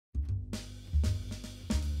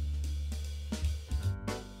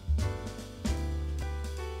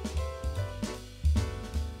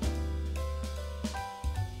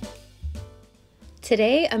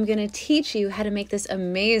Today I'm going to teach you how to make this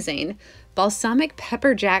amazing balsamic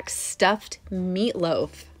pepper jack stuffed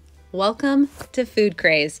meatloaf. Welcome to Food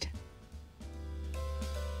Crazed.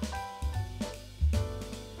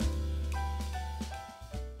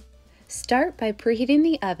 Start by preheating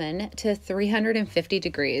the oven to 350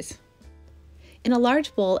 degrees. In a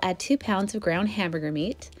large bowl, add 2 pounds of ground hamburger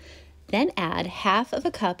meat, then add half of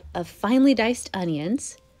a cup of finely diced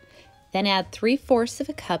onions, then add 3/4 of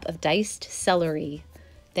a cup of diced celery.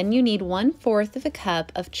 Then you need 1/4 of a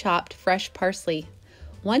cup of chopped fresh parsley,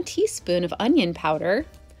 1 teaspoon of onion powder,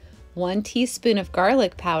 1 teaspoon of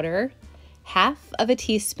garlic powder, half of a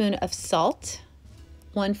teaspoon of salt,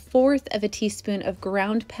 1/4 of a teaspoon of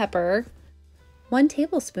ground pepper, 1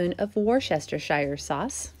 tablespoon of Worcestershire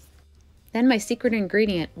sauce. Then my secret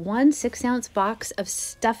ingredient, 1 6-ounce box of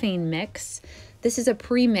stuffing mix. This is a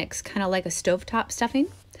pre-mix, kind of like a stovetop stuffing.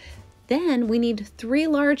 Then we need 3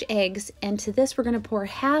 large eggs, and to this we're going to pour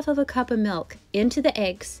half of a cup of milk into the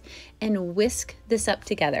eggs and whisk this up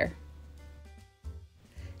together.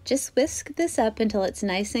 Just whisk this up until it's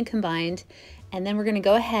nice and combined, and then we're going to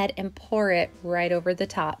go ahead and pour it right over the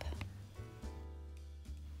top.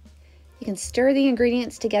 You can stir the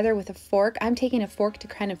ingredients together with a fork. I'm taking a fork to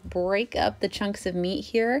kind of break up the chunks of meat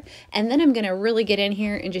here, and then I'm going to really get in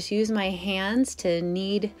here and just use my hands to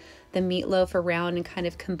knead the meatloaf around and kind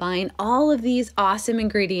of combine all of these awesome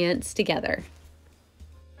ingredients together.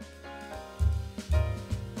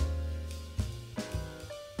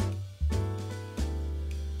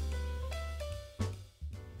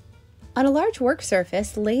 On a large work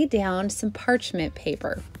surface, lay down some parchment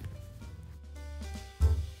paper.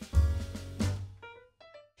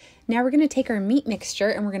 Now we're going to take our meat mixture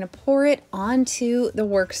and we're going to pour it onto the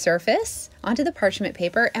work surface, onto the parchment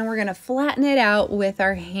paper, and we're going to flatten it out with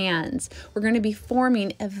our hands. We're going to be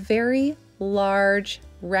forming a very large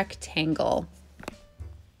rectangle.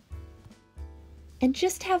 And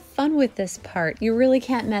just have fun with this part. You really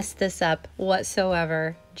can't mess this up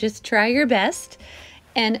whatsoever. Just try your best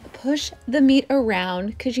and push the meat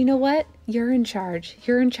around, because you know what? You're in charge.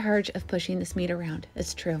 You're in charge of pushing this meat around.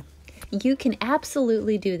 It's true. You can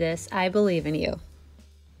absolutely do this. I believe in you.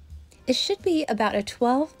 It should be about a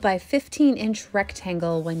 12 by 15 inch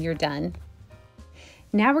rectangle when you're done.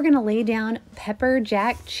 Now we're going to lay down pepper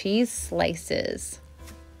jack cheese slices.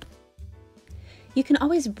 You can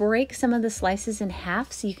always break some of the slices in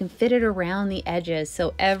half so you can fit it around the edges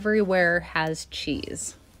so everywhere has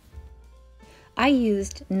cheese. I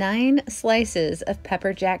used 9 slices of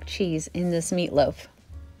pepper jack cheese in this meatloaf.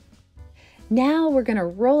 Now we're going to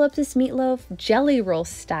roll up this meatloaf jelly roll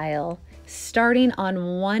style, starting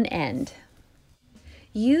on one end.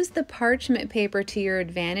 Use the parchment paper to your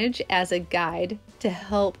advantage as a guide to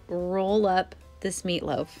help roll up this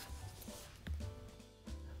meatloaf.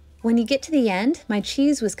 When you get to the end, my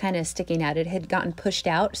cheese was kind of sticking out. It had gotten pushed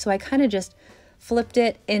out, so I kind of just flipped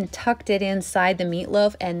it and tucked it inside the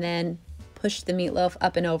meatloaf and then pushed the meatloaf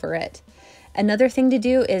up and over it. Another thing to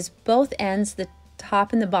do is both ends, the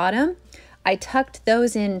top and the bottom, I tucked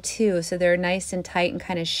those in too, so they're nice and tight and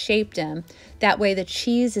kind of shaped them. That way the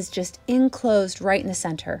cheese is just enclosed right in the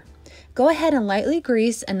center. Go ahead and lightly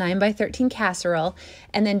grease a 9 by 13 casserole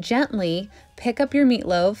and then gently pick up your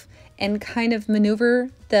meatloaf and kind of maneuver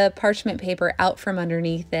the parchment paper out from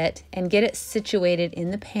underneath it and get it situated in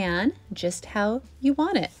the pan just how you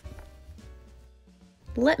want it.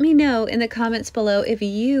 Let me know in the comments below if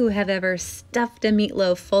you have ever stuffed a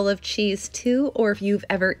meatloaf full of cheese too, or if you've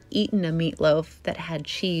ever eaten a meatloaf that had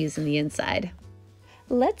cheese in the inside.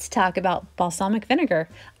 Let's talk about balsamic vinegar.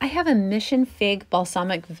 I have a Mission Fig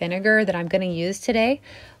balsamic vinegar that I'm going to use today,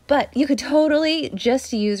 but you could totally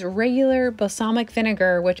just use regular balsamic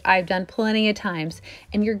vinegar, which I've done plenty of times,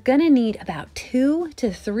 and you're going to need about 2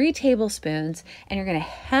 to 3 tablespoons, and you're going to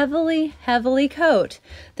heavily coat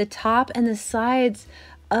the top and the sides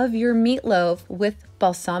of your meatloaf with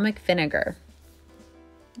balsamic vinegar.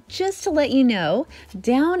 Just to let you know,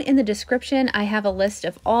 down in the description I have a list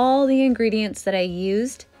of all the ingredients that I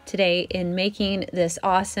used today in making this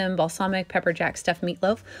awesome balsamic pepper jack stuffed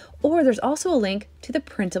meatloaf, or there's also a link to the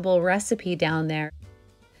printable recipe down there.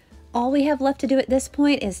 All we have left to do at this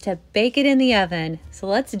point is to bake it in the oven. So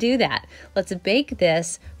let's do that. Let's bake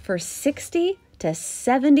this for 60 to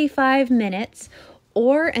 75 minutes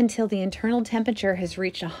or until the internal temperature has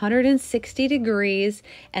reached 160 degrees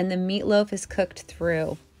and the meatloaf is cooked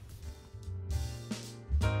through.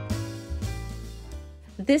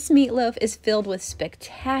 This meatloaf is filled with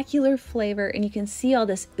spectacular flavor, and you can see all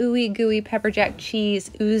this ooey gooey pepper jack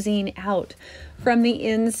cheese oozing out from the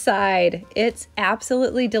inside. It's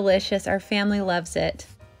absolutely delicious. Our family loves it.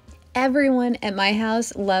 Everyone at my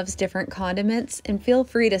house loves different condiments, and feel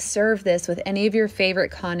free to serve this with any of your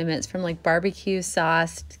favorite condiments, from like barbecue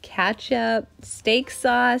sauce, ketchup, steak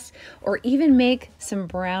sauce, or even make some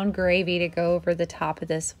brown gravy to go over the top of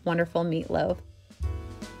this wonderful meatloaf.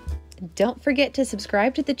 Don't forget to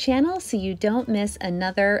subscribe to the channel so you don't miss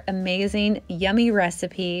another amazing, yummy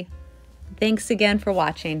recipe. Thanks again for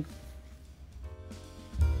watching.